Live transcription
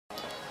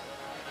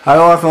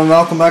Hello everyone,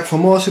 welcome back for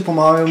more Super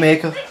Mario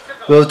Maker.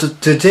 Well,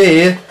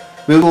 today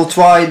we will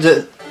try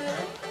the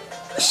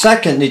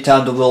second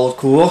Nintendo World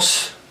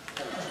course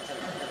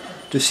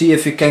to see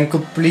if we can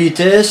complete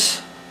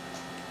this.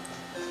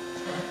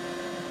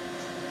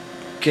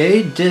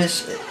 Okay,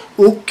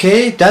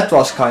 that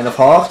was kind of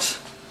hard.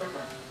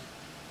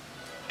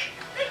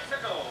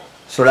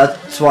 So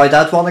let's try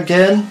that one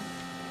again.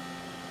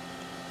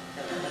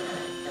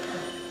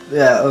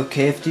 Yeah,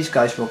 okay, if these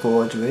guys will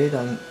go all the way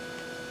then...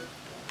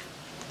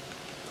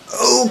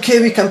 Okay,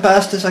 we can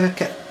pass this, I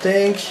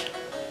think.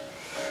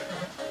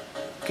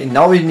 Okay,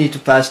 now we need to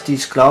pass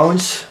these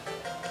clowns.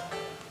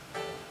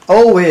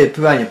 Oh wait,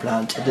 piranha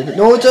plant, I didn't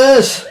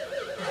notice!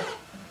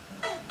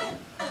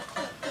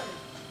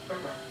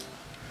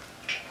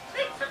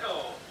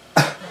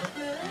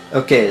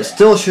 Okay, it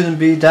still shouldn't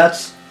be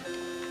that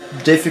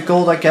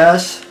difficult, I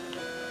guess.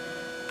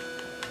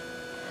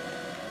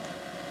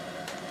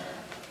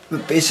 We're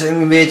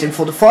basically waiting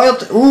for the fire.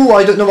 Ooh,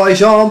 I don't know why I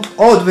jump.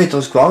 Oh wait,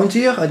 there's ground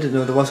here. I didn't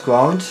know there was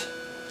ground.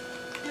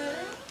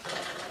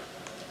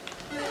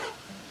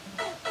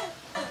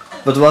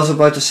 But I was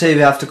about to say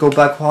we have to go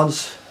back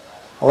once.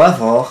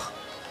 However,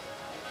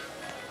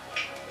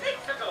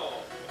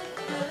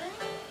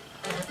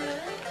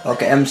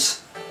 okay, I'm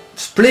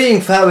playing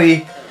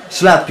very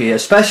slappy,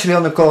 especially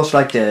on a course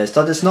like this.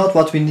 That is not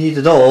what we need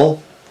at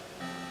all.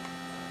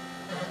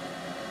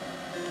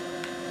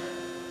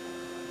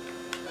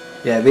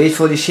 Yeah, wait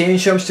for the chain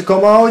jumps to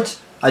come out.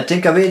 I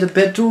think I waited a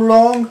bit too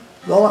long.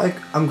 Well,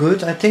 I'm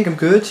good. I think I'm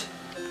good.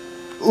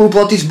 Ooh,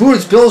 but these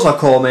bullet bills are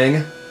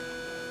coming.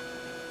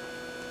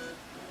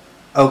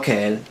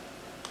 Okay.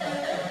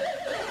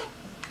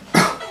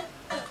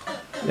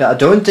 Yeah, I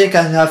don't think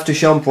I have to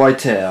jump right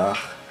there.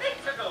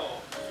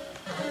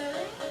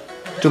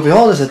 To be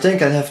honest, I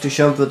think I have to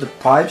jump with the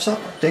pipes. I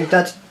think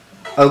that...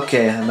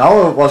 Okay, now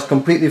I was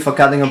completely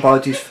forgetting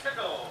about these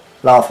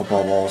lava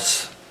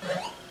bubbles.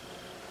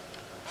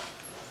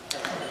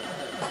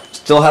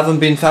 Still haven't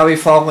been very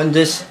far in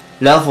this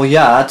level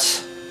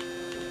yet.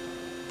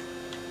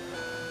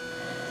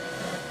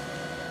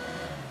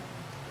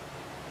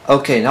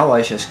 Okay, now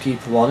I just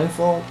keep running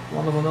for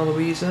one or another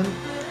reason.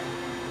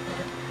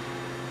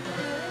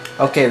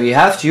 Okay, we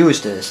have to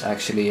use this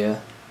actually.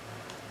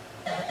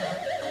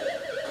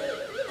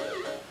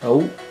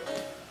 Oh.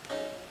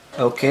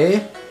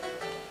 Okay.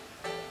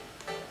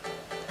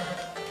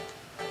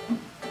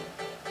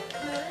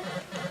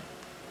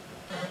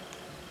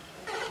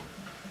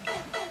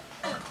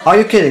 Are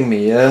you kidding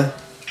me?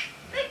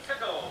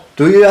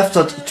 Do you have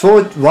to throw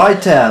it right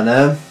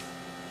there?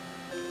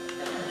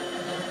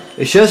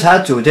 He just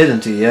had to,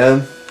 didn't he?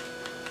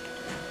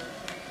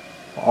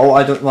 Oh,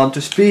 I don't want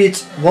to speed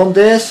run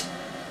this.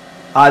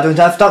 I don't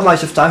have that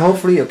much of time,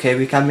 hopefully. Okay,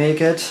 we can make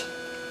it.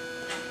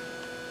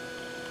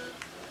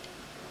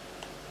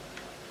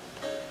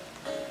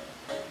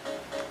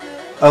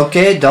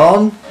 Okay,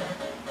 done.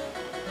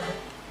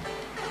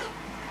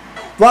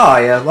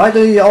 Why? Why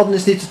do you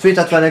always need to treat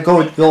that when I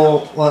go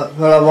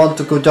where I want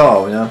to go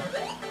down?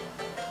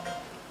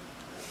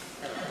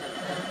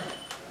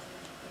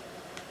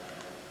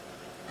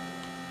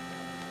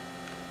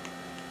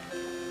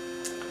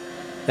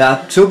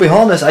 Yeah, to be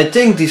honest, I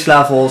think these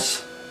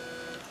levels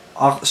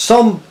are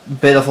some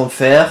bit of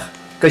unfair,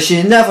 because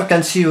you never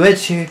can see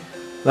which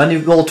when you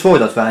will throw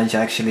that wrench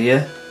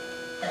actually.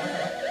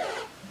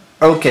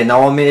 Okay,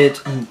 now I made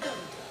a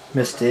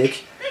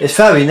mistake. It's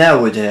very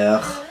narrow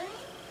there.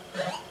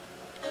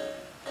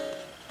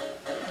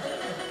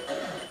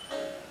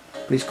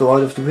 Please go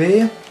out of the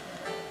way.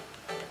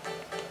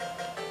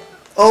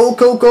 Oh,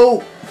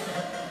 go!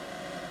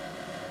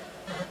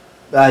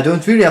 I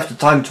don't really have the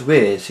time to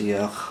wait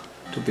here,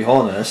 to be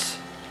honest.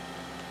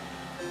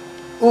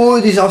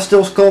 Oh, these are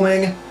still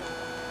coming.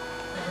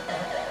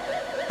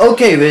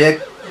 Okay,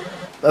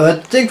 I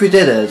think we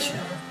did it.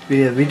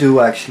 We do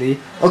actually.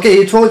 Okay,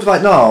 he threw it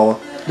right now,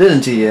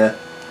 didn't he?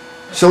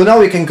 So now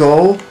we can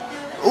go.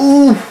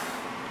 Ooh!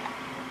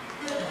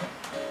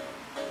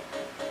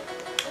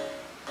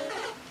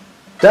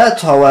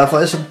 That,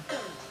 however, is a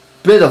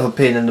bit of a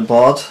pain in the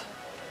butt.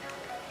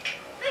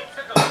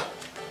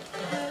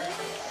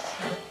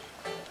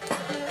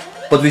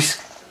 But we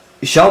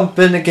jump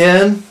in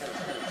again.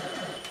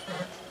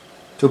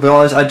 To be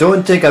honest, I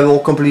don't think I will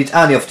complete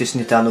any of these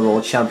Nintendo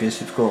World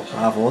Championship course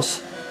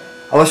levels.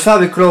 I was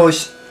very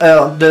close.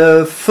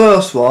 The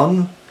first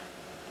one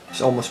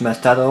is almost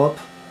messed that up.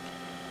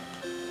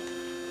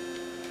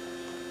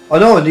 Oh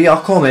no, they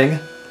are coming.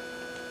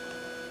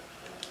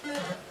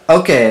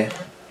 Okay.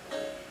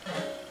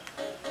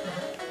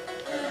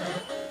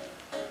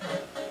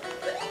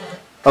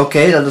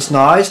 Okay, that is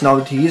nice. Now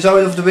that he is out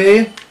of the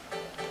way.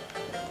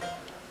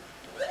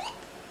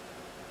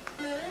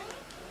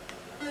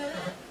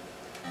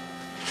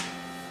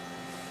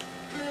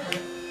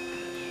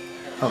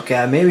 Okay,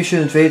 I maybe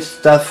shouldn't wait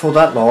for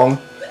that long.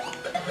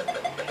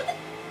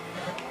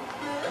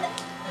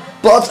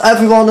 But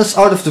everyone is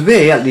out of the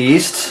way at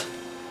least.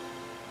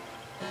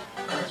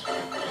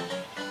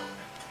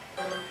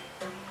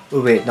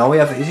 Oh wait, now we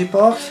have an easy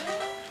part.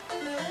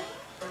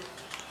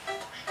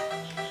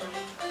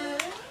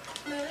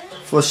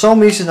 For some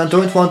reason I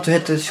don't want to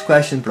hit this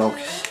question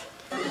blocks.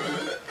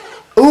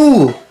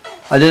 Ooh!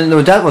 I didn't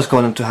know that was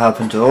going to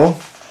happen though.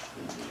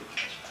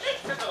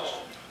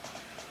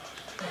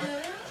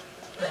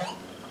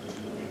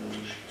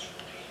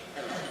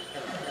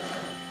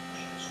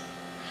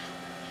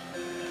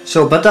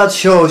 So, but that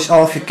shows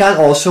off you can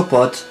also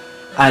put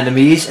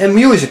enemies in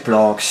music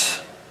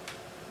blocks.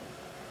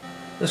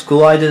 That's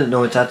cool, I didn't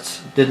know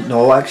that, didn't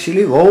know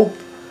actually. Whoa,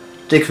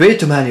 take way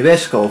too many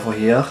risks over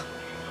here.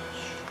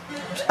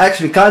 It's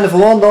actually kind of a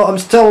wonder I'm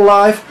still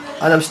alive,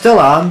 and I'm still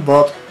on,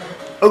 but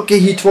okay,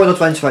 he threw that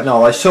wrench right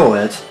now, I saw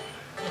it.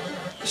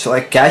 So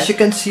I guess you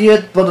can see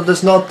it, but it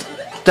is not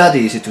that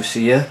easy to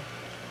see it.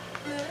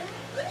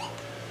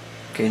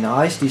 Okay,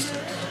 nice, these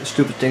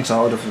stupid things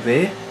are out of the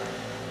way.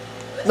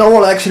 No,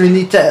 we'll actually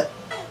need that.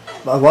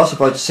 I was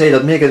about to say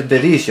that make it a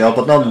bit easier,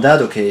 but not on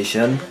that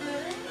occasion.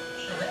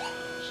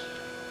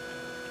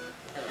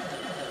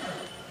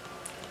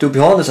 To be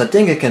honest, I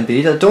think it can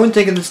be. I don't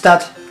think it's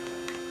that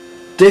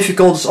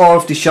difficult as all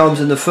of the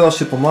jumps in the first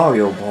Super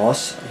Mario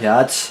Bros.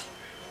 yet.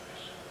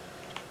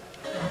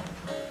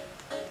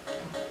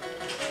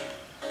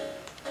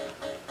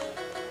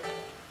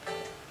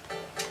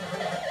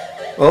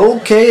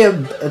 Okay,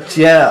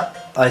 yeah,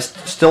 I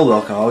still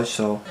work out,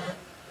 so.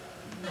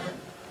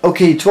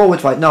 Okay, throw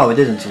it right now,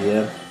 didn't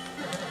he?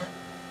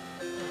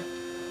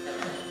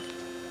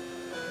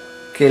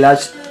 Okay,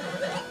 let's.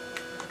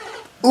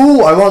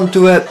 Ooh, I want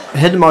to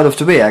hit him out of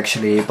the way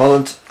actually,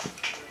 but it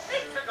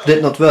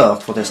did not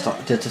work for this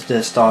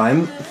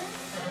time.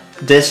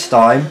 This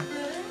time.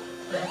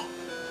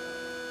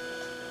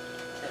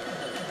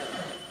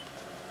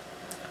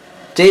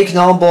 Take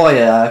now, boy.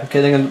 Yeah, I'm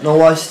kidding. I don't know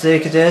why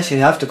take it is. You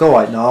have to go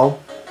right now.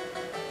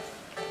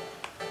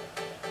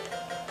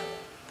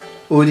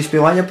 Ooh, die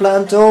piranha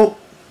plant though.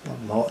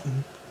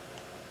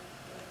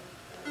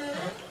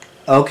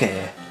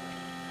 Okay.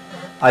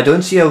 I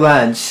don't see a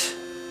wrench.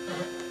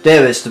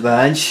 There is the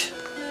wrench.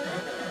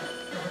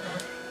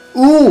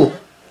 Ooh!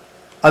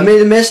 I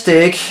made a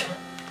mistake.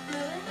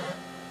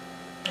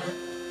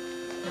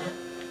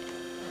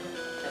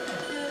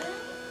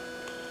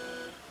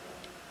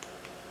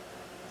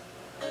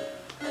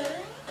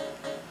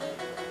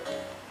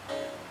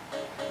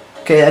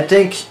 Okay, I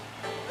think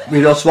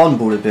we lost one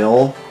bullet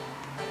bill.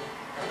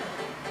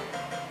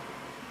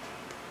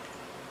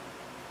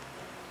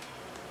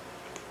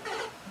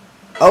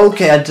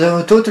 Okay, I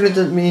totally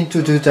didn't mean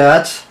to do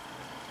that.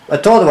 I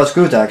thought it was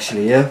good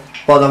actually,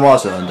 but I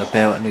wasn't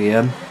apparently.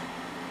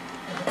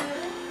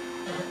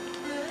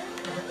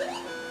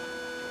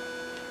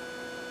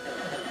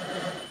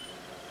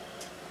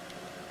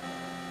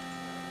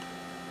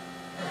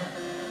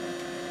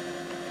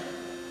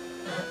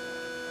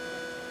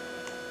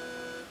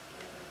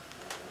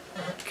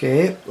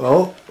 Okay,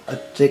 well, I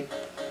think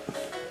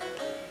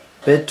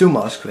a bit too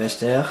much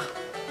quest there.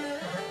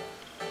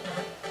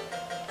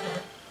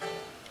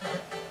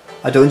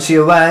 I don't see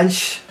a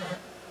wrench.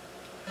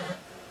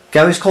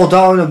 Can we scroll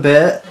down a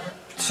bit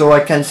so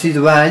I can see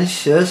the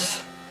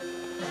wrenches?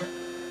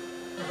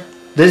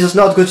 This is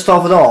not good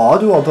stuff at all,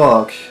 do a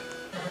bug.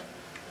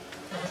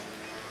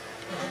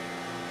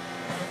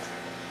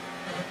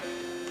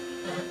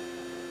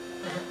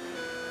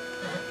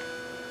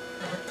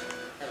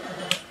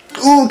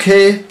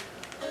 Okay.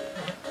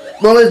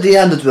 Well, at the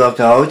end it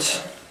worked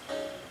out.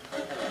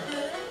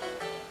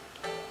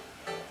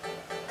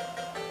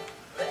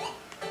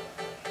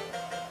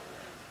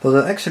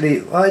 But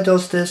actually, why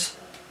does this?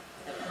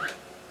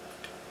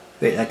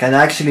 Wait, I can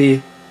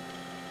actually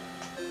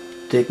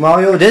take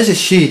Mario. This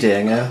is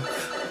cheating.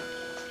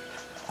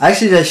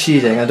 Actually, that's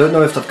cheating. I don't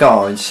know if that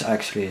counts.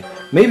 Actually,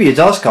 maybe it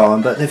does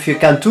count. But if you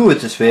can do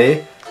it this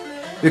way,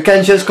 you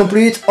can just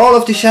complete all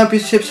of the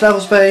championships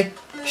levels by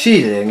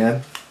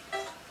cheating.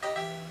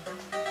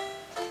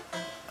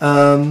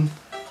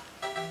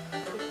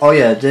 Oh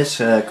yeah,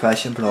 this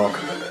question block.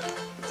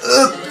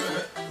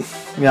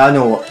 Yeah, I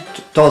know.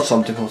 Thought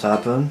something would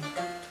happen.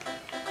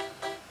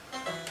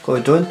 I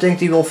don't think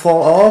they will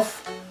fall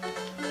off.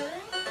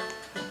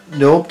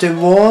 Nope, they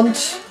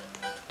won't.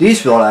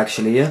 These will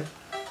actually.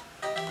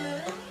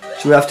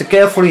 So we have to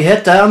carefully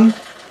hit them.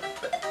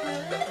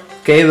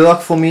 Okay, work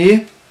for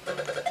me.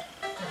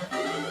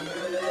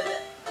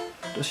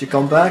 Does she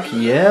come back?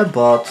 Yeah,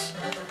 but...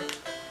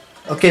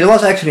 Okay, there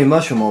was actually a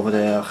mushroom over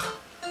there.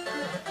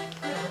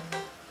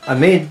 I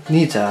may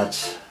need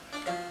that.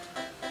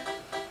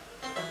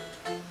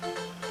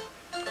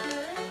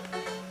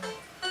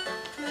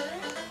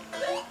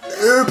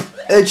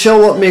 It sure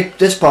will make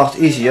this part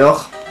easier.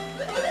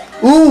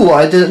 Ooh,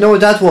 I didn't know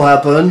that will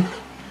happen.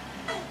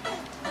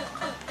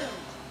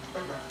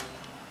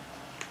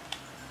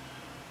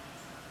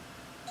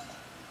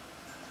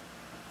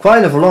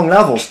 Quite of a long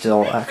level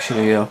still,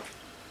 actually.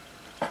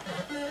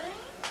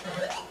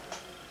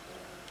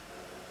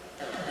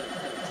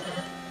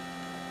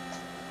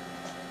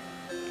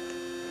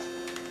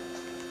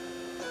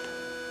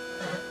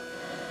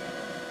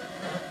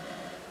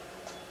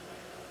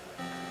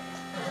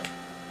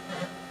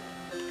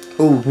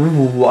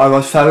 Ooh, I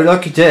was very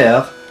lucky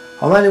there.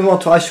 How many more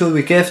tries should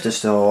we give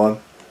this though?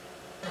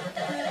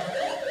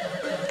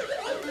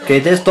 Okay,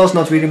 this does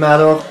not really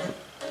matter.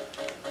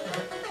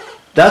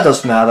 That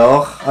does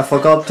matter. I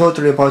forgot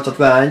totally about that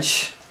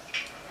wrench.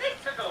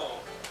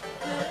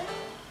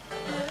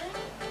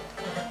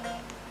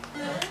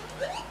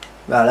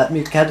 Well, let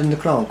me get in the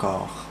clown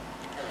car.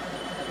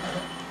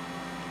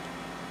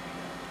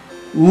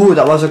 Ooh,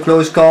 that was a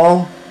close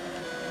call.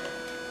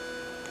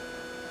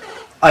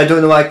 I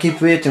don't know why I keep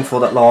waiting for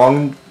that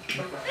long.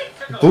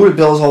 Bullet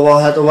bills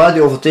had already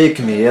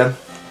overtaken me here.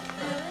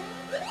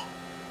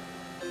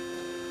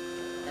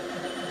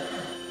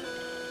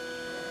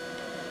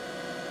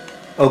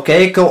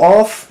 Okay, go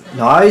off.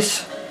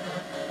 Nice.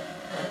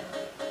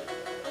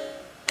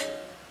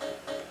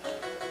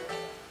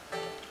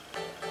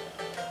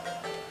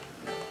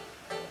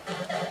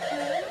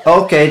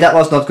 Okay, that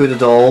was not good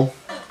at all.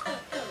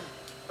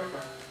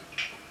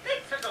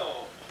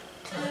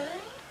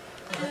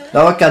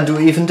 Now I can't do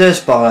even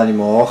this part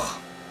anymore.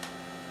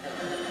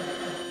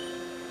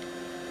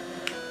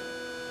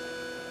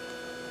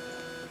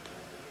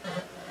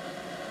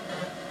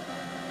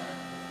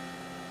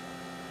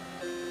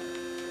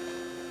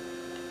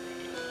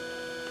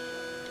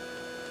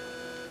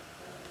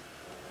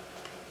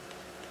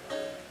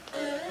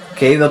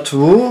 Okay, we're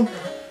through.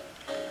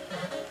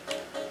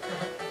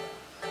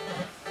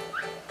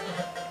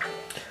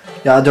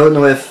 Yeah, I don't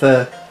know if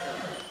we're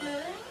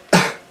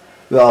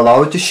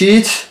allowed to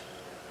cheat.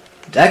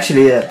 It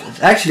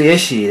actually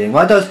is cheating.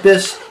 Why does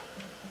this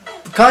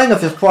kind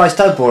of surprised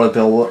that bullet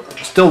bill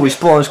still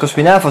respawns? Because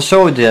we never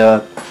saw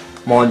the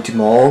Monty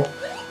Mall.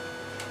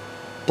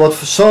 But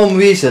for some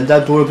reason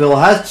that bullet bill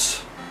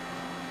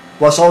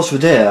was also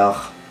there.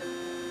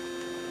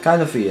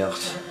 Kind of weird.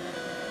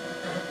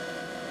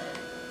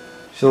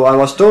 So I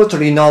was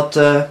totally not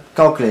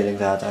calculating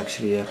that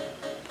actually.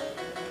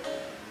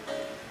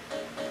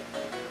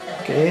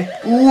 Okay.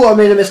 Ooh, I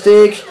made a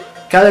mistake.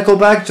 Can I go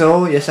back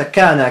though? Yes, I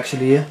can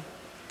actually.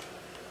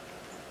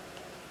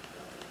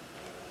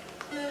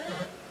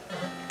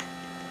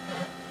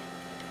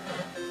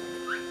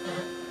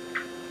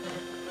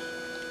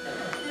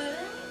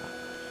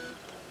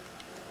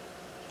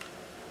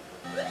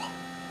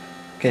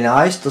 Okay,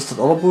 nice. Does that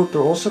other boot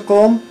also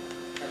come?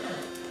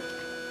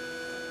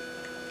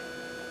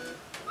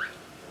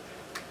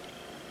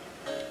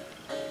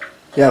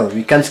 Yeah,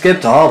 we can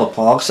skip the harder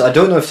parts. I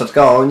don't know if that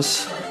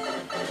counts.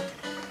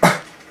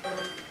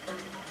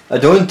 I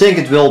don't think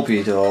it will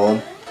be though.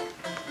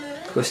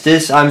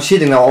 Because I'm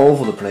cheating all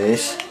over the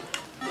place.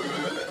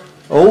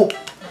 Oh,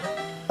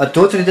 I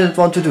totally didn't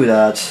want to do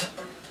that.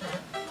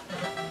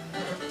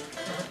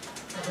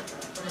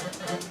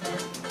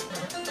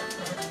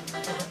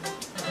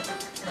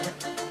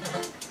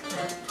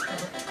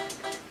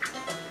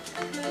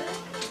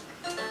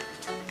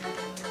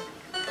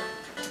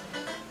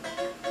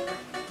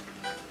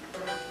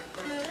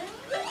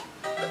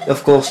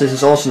 Of course, this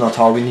is also not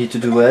how we need to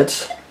do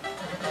it.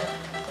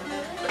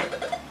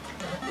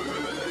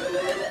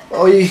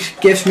 Oh, he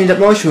gives me that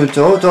mushroom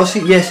though, does he?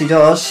 Yes, he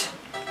does.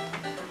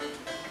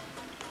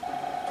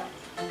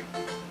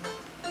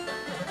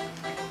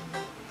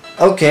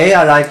 Okay,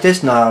 I like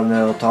this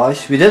now,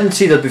 Toys. We didn't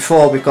see that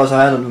before because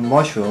I had a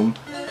mushroom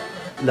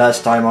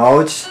last time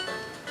out.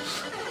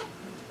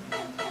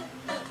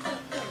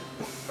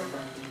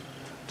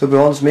 To be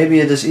honest, maybe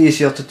it is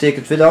easier to take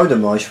it without a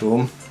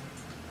mushroom.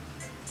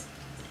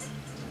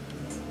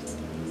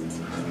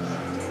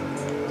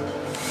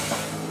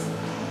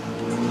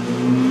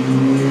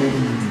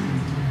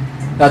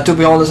 To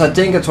be honest, I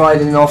think I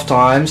tried it enough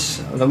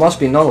times. There must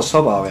be another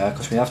sub area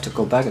because we have to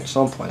go back at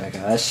some point, I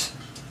guess.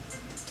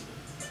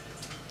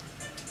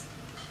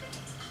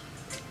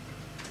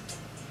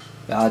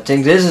 Yeah, I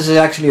think this is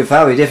actually a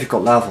very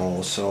difficult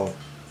level, so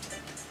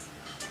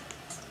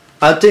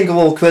I think I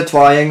will quit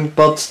trying.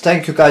 But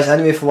thank you guys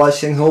anyway for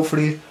watching.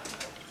 Hopefully,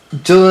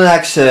 till the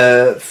next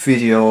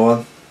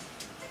video.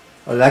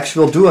 Alex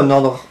will do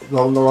another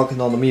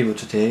amiibo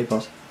today,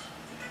 but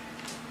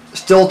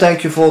still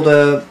thank you for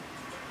the.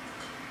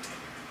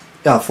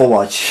 Yeah, for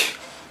watching.